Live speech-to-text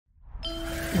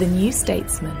The New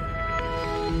Statesman.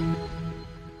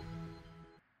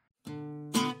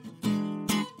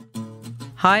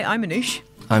 Hi, I'm Anoosh.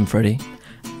 I'm Freddie.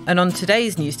 And on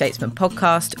today's New Statesman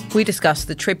podcast, we discuss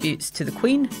the tributes to the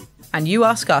Queen, and you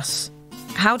ask us,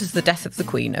 how does the death of the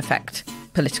Queen affect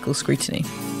political scrutiny?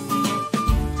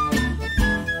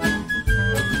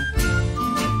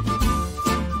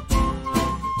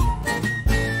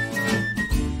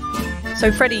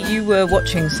 So, Freddie, you were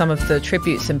watching some of the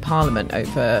tributes in Parliament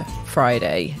over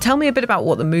Friday. Tell me a bit about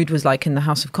what the mood was like in the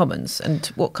House of Commons and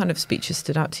what kind of speeches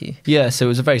stood out to you. Yeah, so it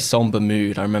was a very sombre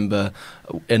mood. I remember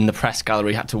in the press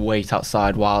gallery, had to wait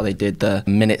outside while they did the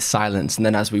minute silence. And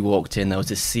then as we walked in, there was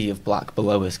a sea of black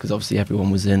below us because obviously everyone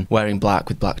was in wearing black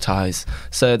with black ties.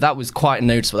 So that was quite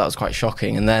noticeable. That was quite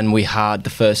shocking. And then we had the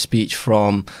first speech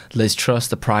from Liz Truss,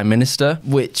 the Prime Minister,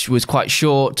 which was quite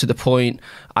short, to the point.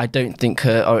 I don't think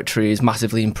her oratory is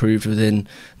massively improved within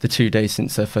the 2 days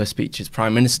since her first speech as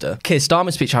Prime Minister. Keir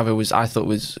Starmer's speech, however, I thought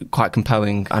was quite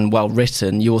compelling and well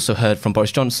written. You also heard from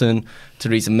Boris Johnson,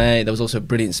 Theresa May. There was also a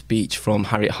brilliant speech from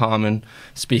Harriet Harman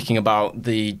speaking about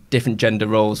the different gender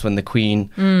roles when the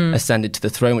Queen ascended to the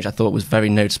throne, which I thought was very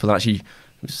noticeable. And actually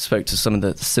spoke to some of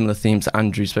the similar themes that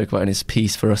Andrew spoke about in his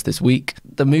piece for us this week.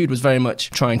 The mood was very much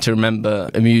trying to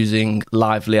remember amusing,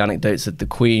 lively anecdotes of the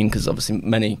Queen, because obviously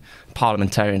many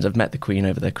parliamentarians have met the Queen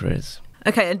over their careers.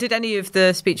 OK, and did any of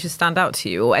the speeches stand out to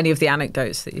you, or any of the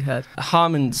anecdotes that you heard?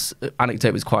 Harman's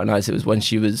anecdote was quite nice. It was when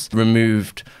she was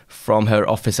removed from her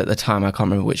office at the time. I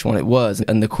can't remember which one it was.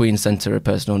 And the Queen sent her a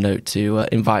personal note to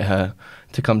invite her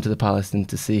to come to the palace and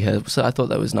to see her. So I thought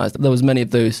that was nice. There was many of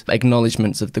those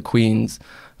acknowledgements of the Queen's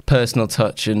personal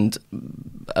touch and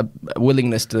a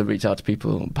willingness to reach out to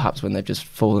people, perhaps when they've just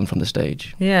fallen from the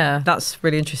stage. Yeah, that's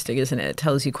really interesting, isn't it? It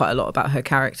tells you quite a lot about her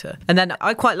character. And then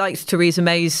I quite liked Theresa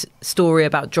May's story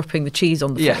about dropping the cheese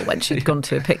on the floor when she'd gone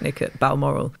to a picnic at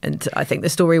Balmoral. And I think the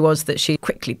story was that she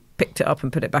quickly picked it up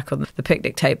and put it back on the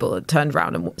picnic table and turned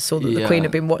around and saw that the Queen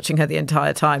had been watching her the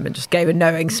entire time and just gave a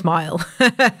knowing smile.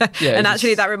 And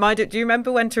actually that reminded, do you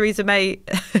remember when Theresa May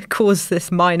caused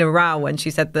this minor row when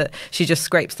she said that she just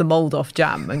scrapes the mould off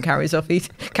jam and carries on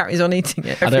eating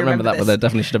it? I don't remember that, but there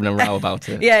definitely should have been a row about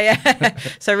it. Yeah.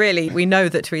 So really, we know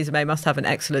that Theresa May must have an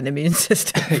excellent immune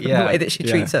system from the way that she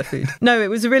treats her food. No, it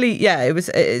was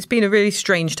it's been a really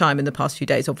strange time in the past few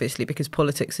days, obviously, because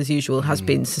politics as usual has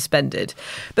been suspended.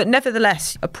 But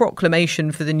nevertheless, a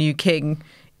proclamation for the new king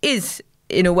is,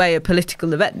 in a way, a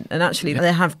political event. And actually,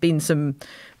 there have been some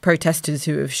protesters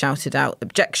who have shouted out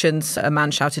objections. A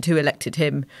man shouted who elected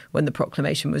him when the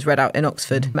proclamation was read out in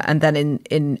Oxford. And then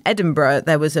in Edinburgh,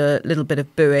 there was a little bit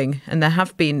of booing, and there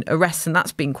have been arrests, and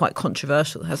that's been quite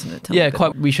controversial, hasn't it? Yeah,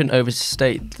 quite. We shouldn't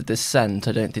overstate the dissent.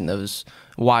 I don't think there was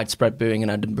widespread booing in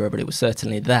Edinburgh, but it was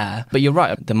certainly there. But you're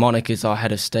right, the monarch is our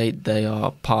head of state. They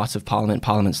are part of Parliament.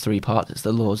 Parliament's three parts. It's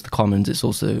the Lords, the Commons, it's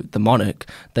also the monarch.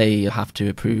 They have to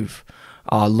approve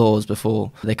our laws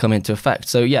before they come into effect.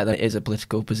 So yeah, that is a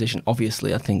political position.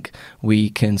 Obviously, I think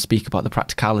we can speak about the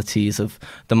practicalities of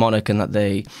the monarch and that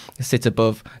they sit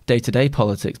above day-to-day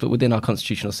politics, but within our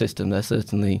constitutional system, they're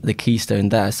certainly the keystone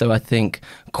there. So I think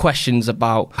questions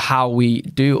about how we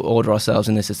do order ourselves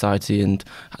in this society and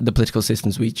the political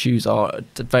systems we choose are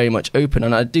very much open.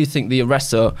 And I do think the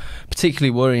arrests are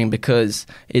particularly worrying because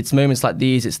it's moments like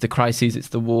these, it's the crises, it's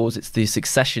the wars, it's the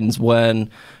successions when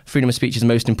freedom of speech is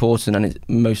most important and it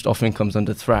most often comes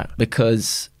under threat,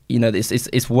 because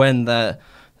it's when the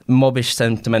mobbish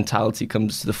sentimentality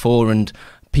comes to the fore and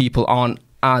people aren't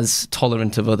as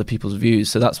tolerant of other people's views.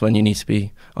 So that's when you need to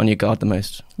be on your guard the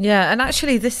most. Yeah, and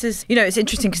actually this is, it's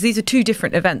interesting because these are two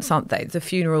different events, aren't they? The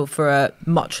funeral for a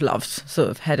much loved sort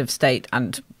of head of state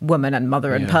and woman and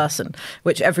mother and person,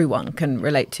 which everyone can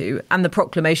relate to, and the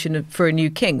proclamation for a new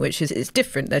king, which is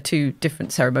different. They're two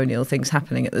different ceremonial things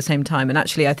happening at the same time. And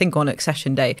actually, I think on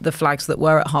accession day, the flags that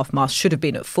were at half-mast should have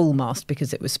been at full-mast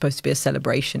because it was supposed to be a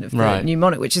celebration of the new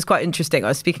monarch, which is quite interesting. I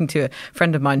was speaking to a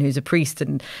friend of mine who's a priest,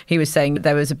 and he was saying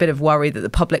there was a bit of worry that the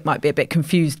public might be a bit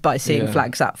confused by seeing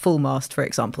flags at full-mast, for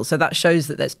example. So that shows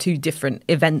that there's two different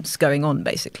events going on,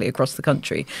 basically, across the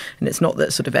country. And it's not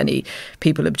that sort of any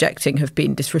people objecting have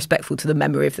been disrespectful to the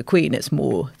memory of the Queen. It's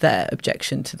more their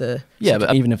objection to the... Yeah,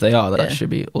 but even if they are, that should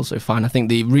be also fine. I think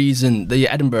the reason... The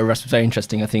Edinburgh arrest was very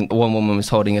interesting. I think one woman was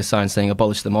holding a sign saying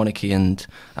abolish the monarchy, and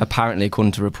apparently,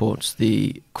 according to reports,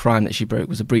 the crime that she broke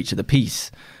was a breach of the peace.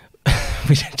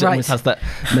 Which almost has that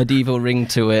medieval ring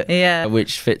to it,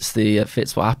 which fits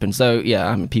what happened. So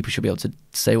yeah, people should be able to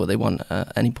say what they want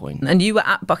at any point. And you were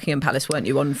at Buckingham Palace, weren't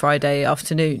you, on Friday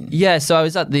afternoon? Yeah, so I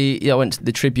was I went to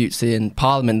the tributes in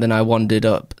Parliament, then I wandered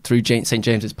up through St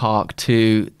James's Park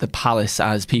to the Palace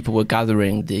as people were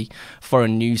gathering. The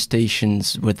foreign news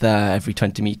stations were there every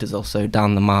 20 metres or so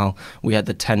down the Mall. We had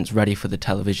the tents ready for the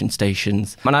television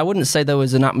stations. And I wouldn't say there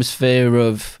was an atmosphere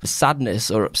of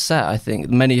sadness or upset. I think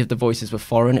many of the voices were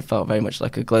foreign. It felt very much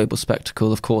like a global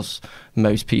spectacle. Of course,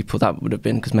 most people, that would have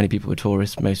been because many people were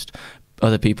tourists, most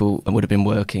other people would have been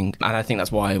working. And I think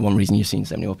that's why one reason you've seen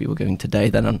so many more people going today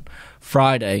than on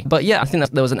Friday. But yeah, I think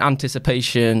that there was an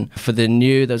anticipation for the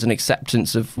new, there was an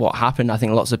acceptance of what happened. I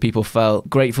think lots of people felt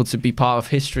grateful to be part of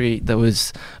history. There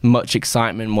was much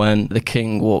excitement when the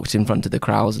King walked in front of the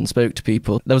crowds and spoke to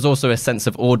people. There was also a sense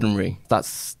of ordinary.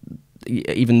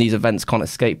 Even these events can't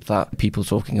escape that. People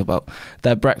talking about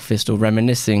their breakfast or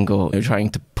reminiscing or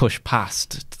trying to push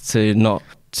past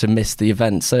to miss the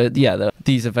event. So yeah,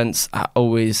 these events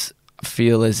always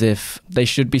feel as if they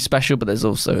should be special, but there's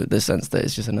also the sense that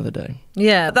it's just another day.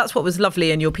 Yeah, that's what was lovely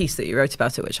in your piece that you wrote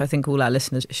about it, which I think all our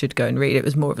listeners should go and read. It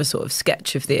was more of a sort of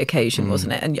sketch of the occasion,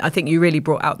 wasn't it? And I think you really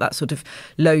brought out that sort of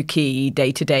low-key,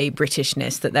 day-to-day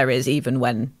Britishness that there is even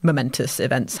when momentous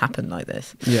events happen like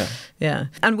this. Yeah.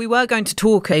 And we were going to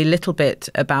talk a little bit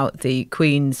about the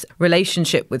Queen's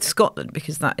relationship with Scotland,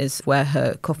 because that is where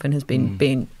her coffin has been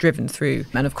being driven through.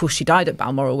 And of course, she died at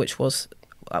Balmoral, which was,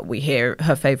 we hear,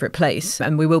 her favourite place.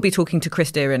 And we will be talking to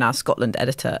Chris Deerin, our Scotland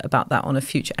editor, about that on a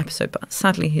future episode. But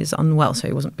sadly, he's unwell, so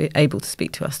he wasn't able to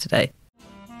speak to us today.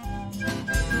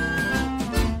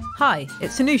 Hi,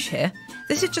 it's Anoosh here.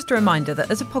 This is just a reminder that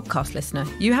as a podcast listener,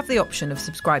 you have the option of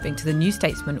subscribing to The New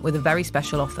Statesman with a very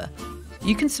special offer.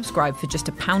 You can subscribe for just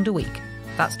 £1 a week.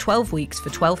 That's 12 weeks for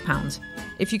 £12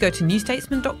 if you go to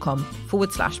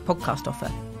newstatesman.com/podcast offer.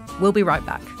 We'll be right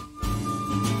back.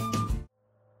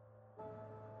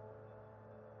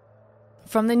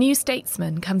 From The New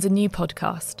Statesman comes a new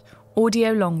podcast,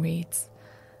 Audio Long Reads,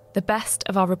 the best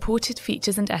of our reported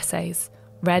features and essays,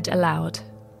 read aloud.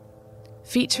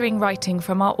 Featuring writing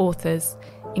from our authors,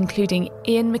 including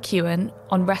Ian McEwan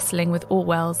on wrestling with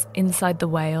Orwell's Inside the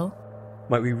Whale.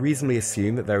 Might we reasonably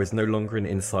assume that there is no longer an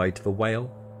inside to the whale?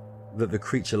 That the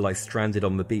creature lies stranded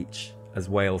on the beach, as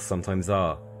whales sometimes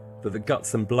are? That the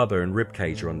guts and blubber and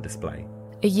ribcage are on display?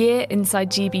 A year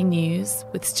inside GB News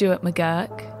with Stuart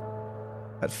McGurk.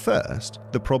 At first,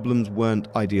 the problems weren't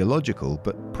ideological,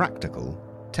 but practical,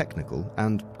 technical,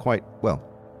 and quite,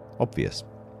 obvious.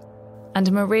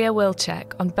 And Maria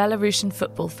Wilczek on Belarusian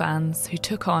football fans who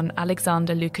took on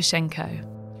Alexander Lukashenko.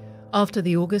 After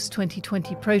the August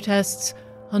 2020 protests,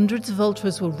 hundreds of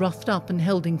ultras were roughed up and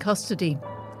held in custody.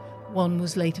 One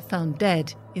was later found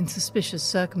dead in suspicious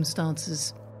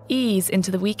circumstances. Ease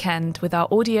into the weekend with our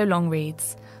audio long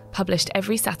reads, published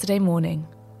every Saturday morning.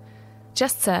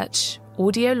 Just search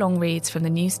Audio Long Reads from The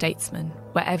New Statesman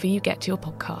wherever you get your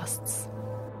podcasts.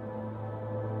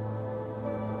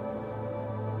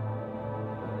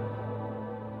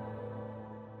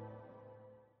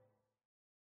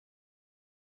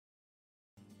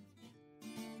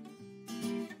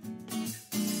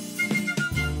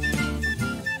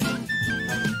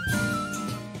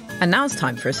 And now it's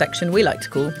time for a section we like to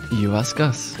call You Ask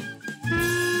Us.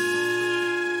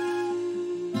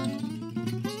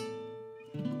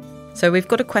 So we've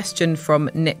got a question from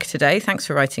Nick today. Thanks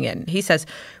for writing in. He says,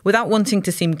 without wanting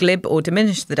to seem glib or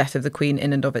diminish the death of the Queen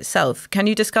in and of itself, can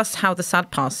you discuss how the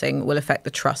sad passing will affect the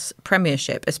Truss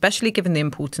premiership, especially given the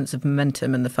importance of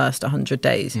momentum in the first 100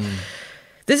 days?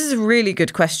 This is a really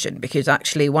good question, because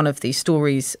actually one of the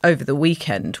stories over the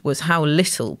weekend was how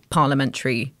little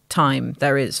parliamentary time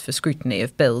there is for scrutiny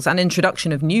of bills and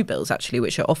introduction of new bills, actually,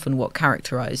 which are often what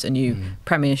characterise a new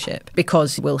premiership,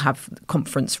 because we'll have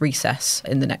conference recess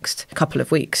in the next couple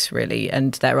of weeks, really.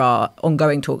 And there are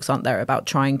ongoing talks, aren't there, about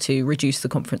trying to reduce the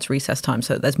conference recess time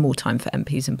so that there's more time for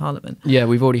MPs in Parliament. Yeah,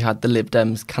 we've already had the Lib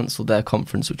Dems cancel their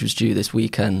conference, which was due this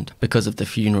weekend because of the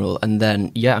funeral. And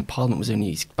then, Parliament was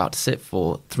only about to sit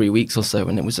for 3 weeks or so,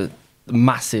 and it was a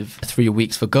massive 3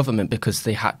 weeks for government because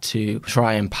they had to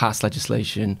try and pass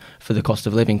legislation for the cost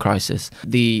of living crisis.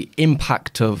 The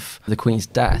impact of the Queen's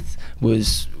death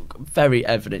was very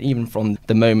evident, even from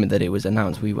the moment that it was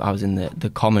announced. I was in the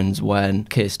Commons when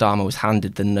Keir Starmer was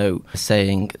handed the note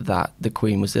saying that the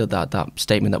Queen was ill, that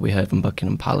statement that we heard from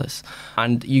Buckingham Palace.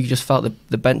 And you just felt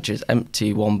the benches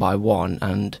empty one by one,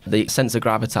 and the sense of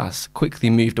gravitas quickly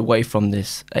moved away from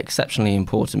this exceptionally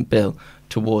important bill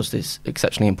towards this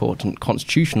exceptionally important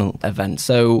constitutional event.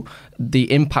 So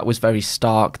the impact was very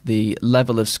stark. The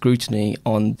level of scrutiny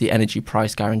on the energy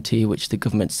price guarantee, which the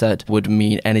government said would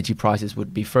mean energy prices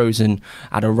would be frozen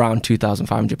at around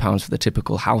 £2,500 for the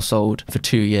typical household for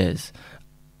 2 years.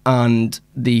 And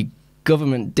the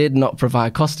government did not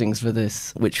provide costings for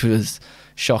this, which was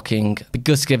shocking,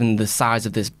 because given the size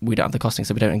of this, we don't have the costings,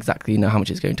 so we don't exactly know how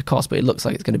much it's going to cost, but it looks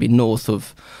like it's going to be north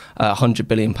of £100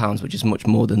 billion, which is much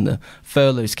more than the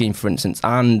furlough scheme, for instance.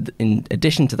 And in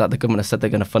addition to that, the government has said they're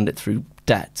going to fund it through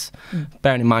debt.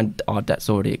 Bearing in mind our debt's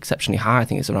already exceptionally high, I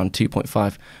think it's around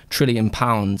 £2.5 trillion.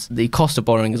 The cost of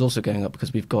borrowing is also going up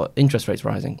because we've got interest rates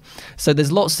rising. So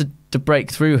there's lots to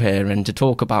break through here and to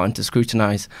talk about and to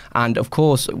scrutinise. And of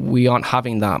course, we aren't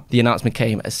having that. The announcement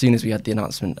came as soon as we had the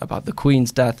announcement about the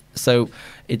Queen's death. So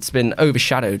it's been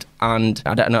overshadowed, and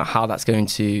I don't know how that's going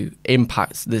to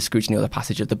impact the scrutiny or the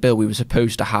passage of the bill. We were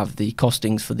supposed to have the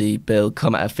costings for the bill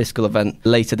come at a fiscal event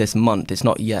later this month. It's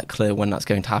not yet clear when that's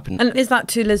going to happen. And is that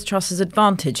to Liz Truss's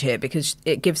advantage here, because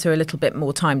it gives her a little bit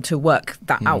more time to work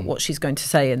that out, what she's going to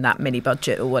say in that mini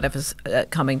budget or whatever's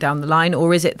coming down the line?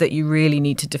 Or is it that you really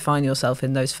need to define yourself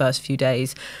in those first few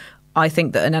days? I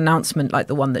think that an announcement like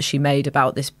the one that she made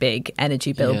about this big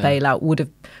energy bill bailout would have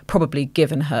probably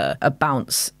given her a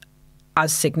bounce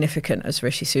as significant as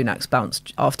Rishi Sunak's bounce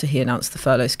after he announced the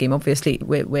furlough scheme. Obviously,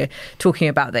 we're talking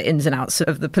about the ins and outs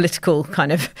of the political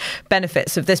kind of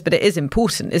benefits of this, but it is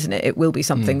important, isn't it? It will be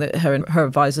something that her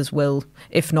advisors will,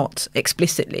 if not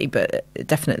explicitly, but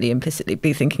definitely implicitly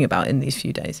be thinking about in these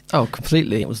few days. Oh,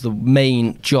 completely. It was the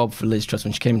main job for Liz Truss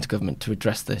when she came into government to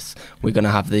address this. We're going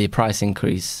to have the price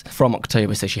increase from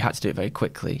October, so she had to do it very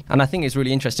quickly. And I think it's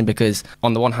really interesting because,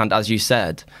 on the one hand, as you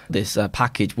said, this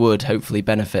package would hopefully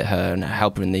benefit her and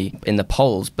help her in the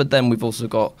polls. But then we've also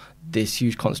got this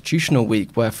huge constitutional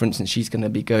week where, for instance, she's going to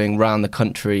be going around the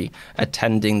country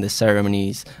attending the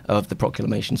ceremonies of the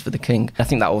proclamations for the king. I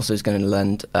think that also is going to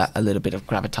lend a little bit of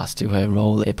gravitas to her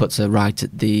role. It puts her right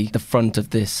at the front of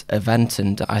this event,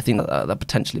 and I think that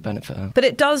potentially benefit her. But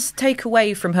it does take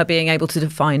away from her being able to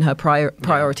define her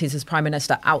priorities as Prime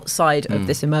Minister outside of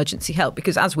this emergency help,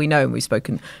 because as we know, and we've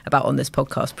spoken about on this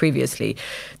podcast previously,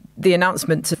 the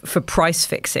announcement for price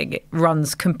fixing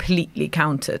runs completely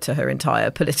counter to her entire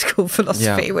political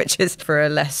philosophy, which is for a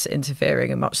less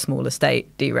interfering and much smaller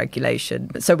state,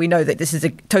 deregulation. So we know that this is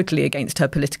totally against her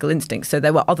political instincts. So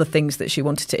there were other things that she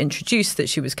wanted to introduce that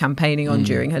she was campaigning on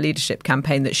during her leadership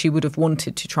campaign that she would have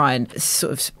wanted to try and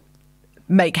sort of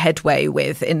make headway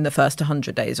with in the first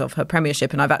 100 days of her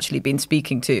premiership. And I've actually been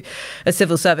speaking to a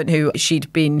civil servant who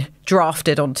she'd been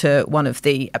drafted onto one of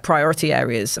the priority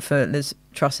areas for Liz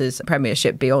Truss's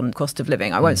premiership beyond cost of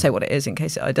living. I won't say what it is in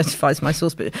case it identifies my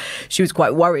source, but she was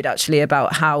quite worried actually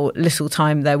about how little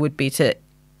time there would be to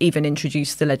even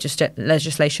introduce the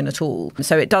legislation at all.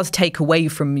 So it does take away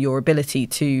from your ability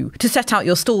to set out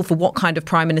your stall for what kind of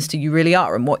Prime Minister you really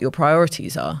are and what your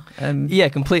priorities are. Yeah,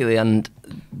 completely. And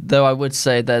though I would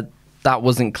say that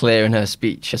wasn't clear in her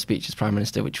speech as Prime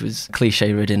Minister, which was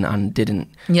cliche-ridden and didn't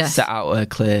set out a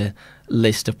clear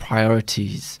list of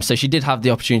priorities. So she did have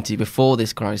the opportunity before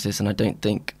this crisis, and I don't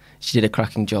think she did a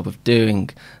cracking job of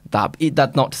doing that.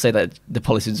 That's not to say that the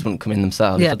policies wouldn't come in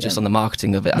themselves, just on the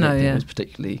marketing of it. I don't think it was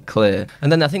particularly clear. And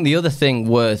then I think the other thing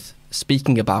worth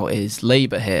speaking about is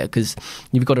Labour here, because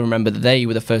you've got to remember that they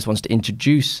were the first ones to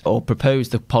introduce or propose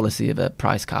the policy of a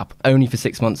price cap, only for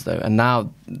 6 months though, and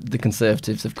now the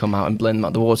Conservatives have come out and blown them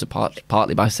out the water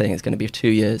partly by saying it's going to be 2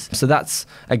 years. So that's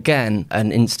again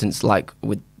an instance like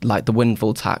the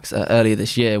windfall tax earlier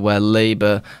this year, where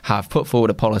Labour have put forward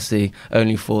a policy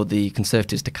only for the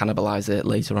Conservatives to cannibalise it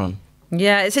later on.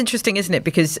 Yeah, it's interesting, isn't it?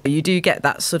 Because you do get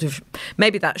that sort of,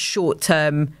 maybe that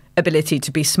short-term ability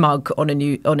to be smug on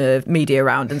a media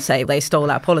round and say they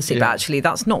stole our policy, but actually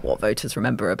that's not what voters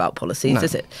remember about policies,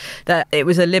 is it? That it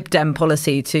was a Lib Dem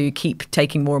policy to keep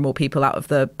taking more and more people out of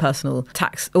the personal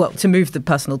tax, to move the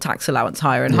personal tax allowance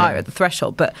higher and higher at the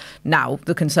threshold. But now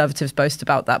the Conservatives boast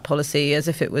about that policy as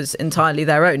if it was entirely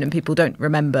their own, and people don't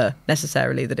remember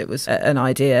necessarily that it was an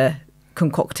idea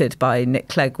concocted by Nick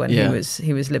Clegg when he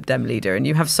was Lib Dem leader. And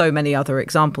you have so many other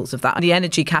examples of that. The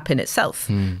energy cap in itself,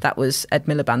 that was Ed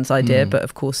Miliband's idea, but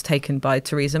of course taken by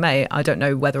Theresa May. I don't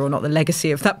know whether or not the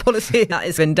legacy of that policy that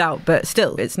is in doubt, but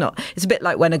still, it's not. It's a bit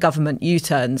like when a government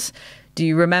U-turns Do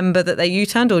you remember that they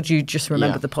U-turned, or do you just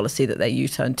remember the policy that they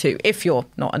U-turned to? If you're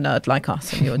not a nerd like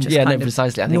us and you're just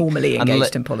precisely. I think, normally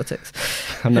engaged in politics.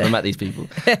 I've never met these people.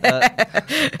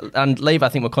 And Labour, I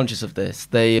think, were conscious of this.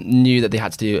 They knew that they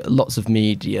had to do lots of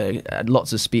media,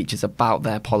 lots of speeches about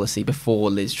their policy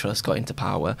before Liz Truss got into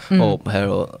power, or her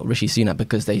or Rishi Sunak,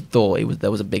 because they thought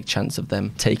there was a big chance of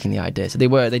them taking the idea. So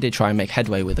they did try and make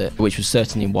headway with it, which was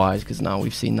certainly wise, because now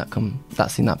we've seen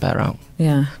that bear out.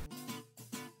 Yeah.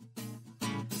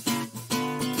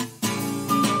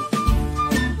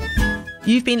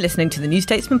 You've been listening to the New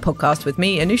Statesman podcast with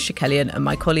me, Anoosh Chakelian, and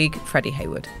my colleague, Freddie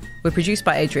Hayward. We're produced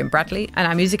by Adrian Bradley, and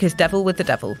our music is Devil with the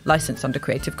Devil, licensed under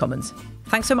Creative Commons.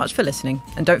 Thanks so much for listening,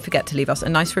 and don't forget to leave us a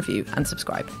nice review and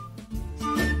subscribe.